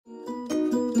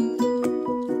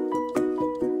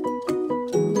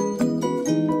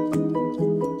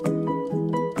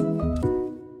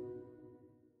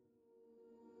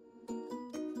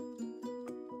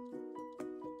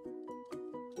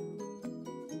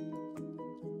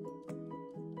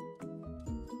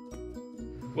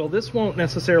Well, this won't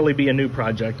necessarily be a new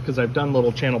project because I've done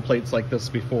little channel plates like this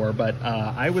before, but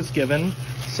I was given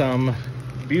some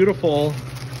beautiful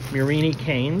Murrini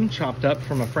cane chopped up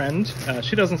from a friend.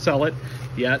 She doesn't sell it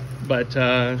yet, but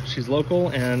she's local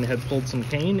and had pulled some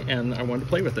cane and I wanted to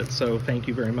play with it. So thank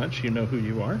you very much. You know who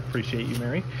you are. Appreciate you,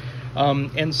 Merrie.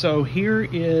 And so here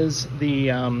is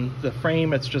the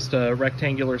frame. It's just a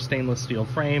rectangular stainless steel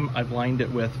frame. I've lined it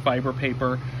with fiber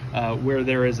paper. Where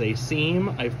there is a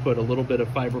seam, I've put a little bit of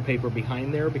fiber paper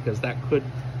behind there because that could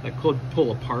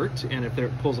pull apart, and if it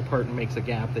pulls apart and makes a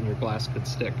gap, then your glass could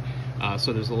stick.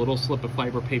 So there's a little slip of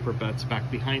fiber paper that's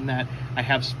back behind that. I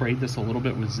have sprayed this a little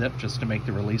bit with zip just to make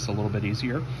the release a little bit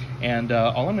easier. And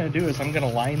all I'm going to do is I'm going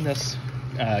to line this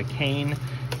cane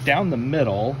down the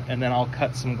middle, and then I'll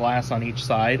cut some glass on each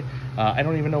side. I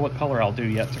don't even know what color I'll do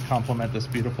yet to complement this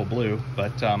beautiful blue,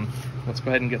 but let's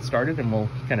go ahead and get started and we'll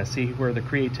kind of see where the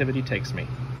creativity takes me.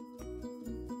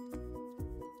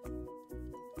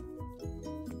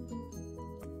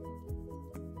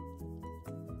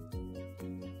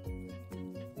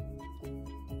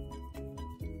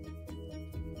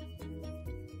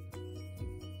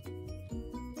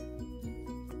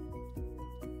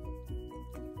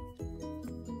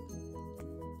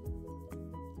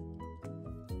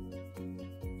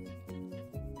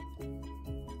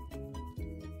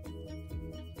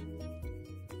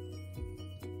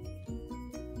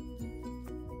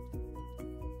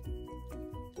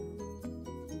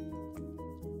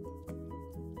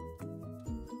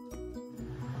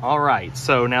 All right,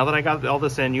 so now that I got all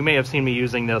this in, you may have seen me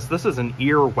using this. This is an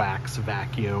earwax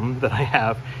vacuum that I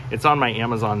have. It's on my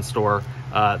Amazon store.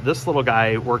 This little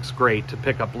guy works great to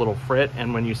pick up little frit,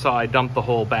 and when you saw I dumped the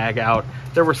whole bag out,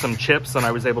 there were some chips and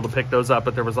I was able to pick those up,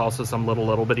 but there was also some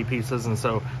little bitty pieces, and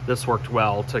so this worked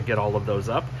well to get all of those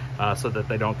up so that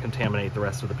they don't contaminate the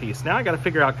rest of the piece. Now I gotta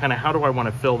figure out kind of how do I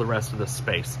wanna fill the rest of this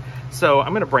space. So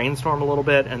I'm gonna brainstorm a little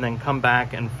bit and then come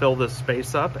back and fill this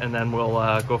space up, and then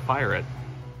we'll go fire it.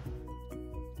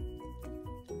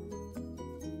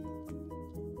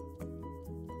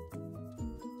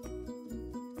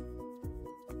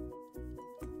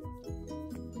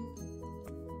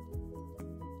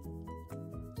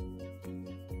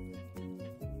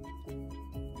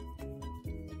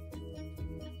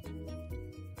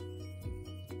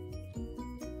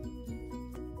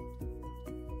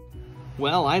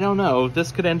 Well, I don't know.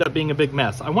 This could end up being a big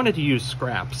mess. I wanted to use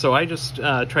scrap, so I just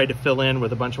tried to fill in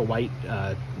with a bunch of white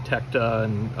Tecta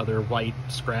and other white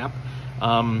scrap.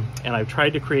 And I've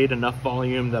tried to create enough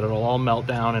volume that it'll all melt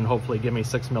down and hopefully give me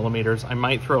 6 millimeters. I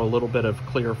might throw a little bit of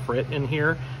clear frit in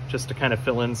here just to kind of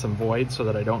fill in some voids so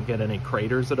that I don't get any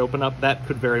craters that open up. That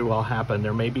could very well happen.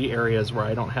 There may be areas where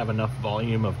I don't have enough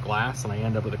volume of glass and I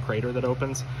end up with a crater that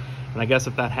opens. And I guess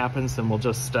if that happens, then we'll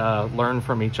just learn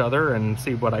from each other and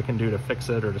see what I can do to fix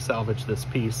it or to salvage this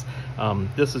piece.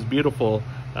 This is beautiful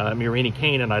Murrini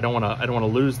cane, and I don't want to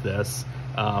lose this.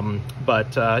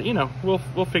 But you know,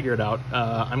 we'll figure it out.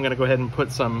 I'm gonna go ahead and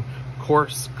put some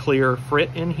coarse clear frit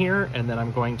in here, and then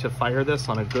I'm going to fire this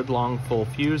on a good long full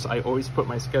fuse. I always put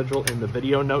my schedule in the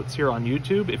video notes here on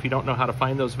YouTube. If you don't know how to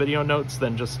find those video notes,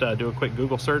 then just do a quick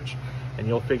Google search and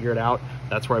you'll figure it out.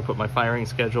 That's where I put my firing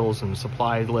schedules and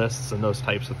supply lists and those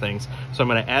types of things. So I'm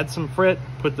gonna add some frit,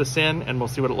 put this in, and we'll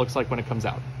see what it looks like when it comes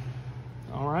out.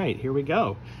 All right, here we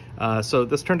go. So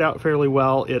this turned out fairly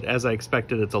well. As I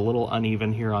expected, it's a little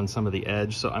uneven here on some of the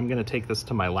edge. So I'm gonna take this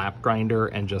to my lap grinder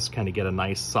and just kind of get a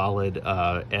nice solid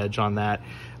edge on that.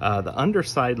 The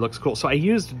underside looks cool. So I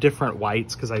used different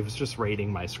whites because I was just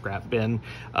raiding my scrap bin,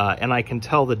 and I can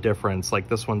tell the difference. Like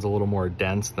this one's a little more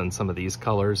dense than some of these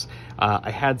colors.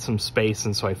 I had some space,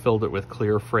 and so I filled it with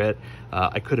clear frit.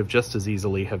 I could have just as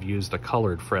easily have used a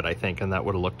colored frit, I think, and that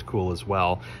would have looked cool as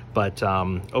well. But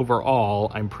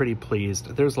overall, I'm pretty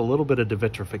pleased. There's a little bit of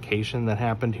devitrification that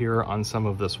happened here on some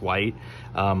of this white.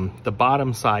 The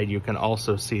bottom side, you can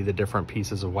also see the different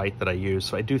pieces of white that I use.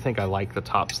 So I do think I like the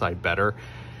top side better.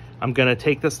 I'm gonna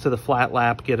take this to the flat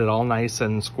lap, get it all nice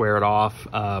and square it off.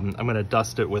 I'm gonna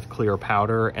dust it with clear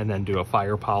powder and then do a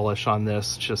fire polish on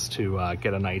this just to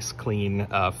get a nice clean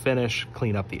finish,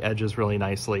 clean up the edges really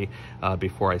nicely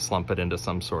before I slump it into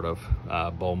some sort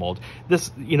of bowl mold.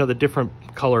 This, you know, the different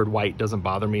colored white doesn't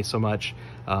bother me so much.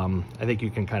 I think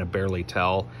you can kind of barely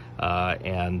tell,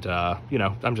 and you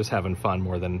know, I'm just having fun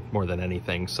more than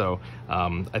anything. So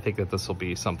I think that this will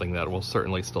be something that will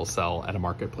certainly still sell at a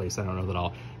marketplace. I don't know that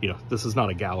I'll, you know, this is not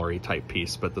a gallery type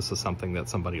piece, but this is something that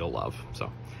somebody will love.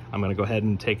 So I'm going to go ahead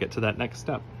and take it to that next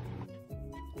step.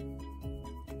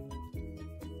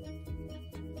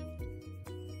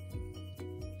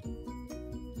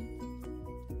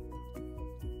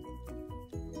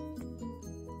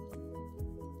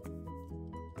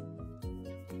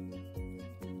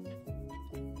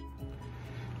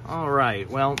 All right,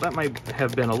 well, that might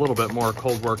have been a little bit more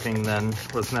cold working than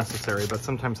was necessary, but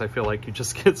sometimes I feel like you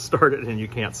just get started and you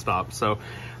can't stop. So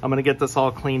I'm gonna get this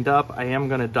all cleaned up. I am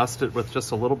gonna dust it with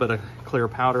just a little bit of clear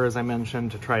powder, as I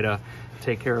mentioned, to try to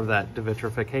take care of that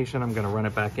devitrification. I'm gonna run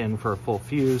it back in for a full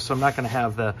fuse. So I'm not gonna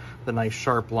have the nice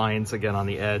sharp lines again on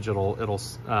the edge. It'll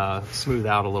smooth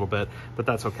out a little bit, but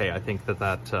that's okay. I think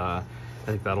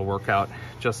that'll work out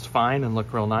just fine and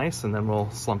look real nice, and then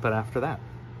we'll slump it after that.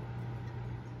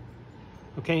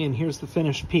 Okay, and here's the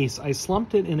finished piece. I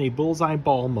slumped it in a bullseye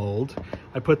ball mold.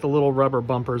 I put the little rubber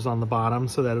bumpers on the bottom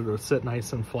so that it would sit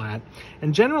nice and flat.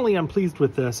 And generally, I'm pleased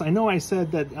with this. I know I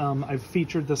said that I've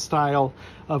featured this style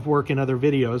of work in other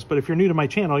videos, but if you're new to my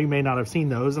channel, you may not have seen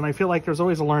those, and I feel like there's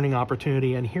always a learning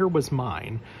opportunity, and here was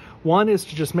mine. One is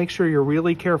to just make sure you're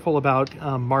really careful about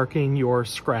marking your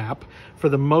scrap. For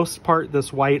the most part,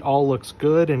 this white all looks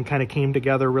good and kind of came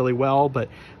together really well, but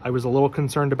I was a little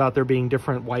concerned about there being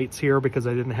different whites here because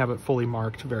I didn't have it fully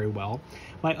marked very well.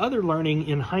 My other learning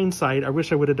in hindsight, I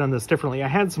wish I would have done this differently. I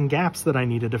had some gaps that I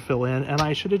needed to fill in, and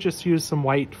I should have just used some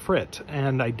white frit,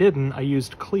 and I didn't. I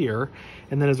used clear,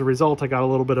 and then as a result, I got a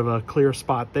little bit of a clear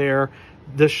spot there.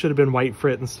 This should have been white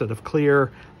frit instead of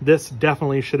clear. This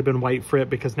definitely should have been white frit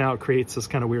because now it creates this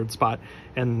kind of weird spot.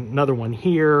 And another one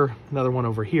here, another one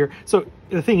over here. So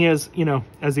the thing is, you know,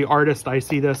 as the artist, I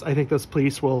see this. I think this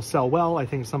piece will sell well. I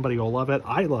think somebody will love it.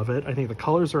 I love it. I think the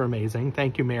colors are amazing.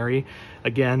 Thank you, Merrie,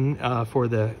 again, for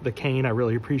the cane. I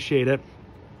really appreciate it.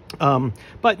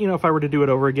 But you know, if I were to do it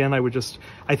over again,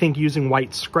 I think using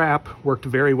white scrap worked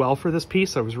very well for this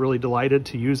piece. I was really delighted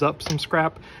to use up some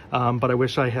scrap, but I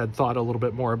wish I had thought a little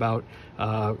bit more about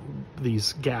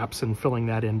these gaps and filling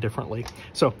that in differently.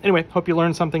 So anyway, hope you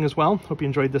learned something as well. Hope you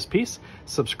enjoyed this piece.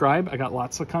 Subscribe. I got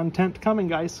lots of content coming,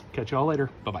 guys. Catch you all later.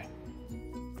 Bye-bye.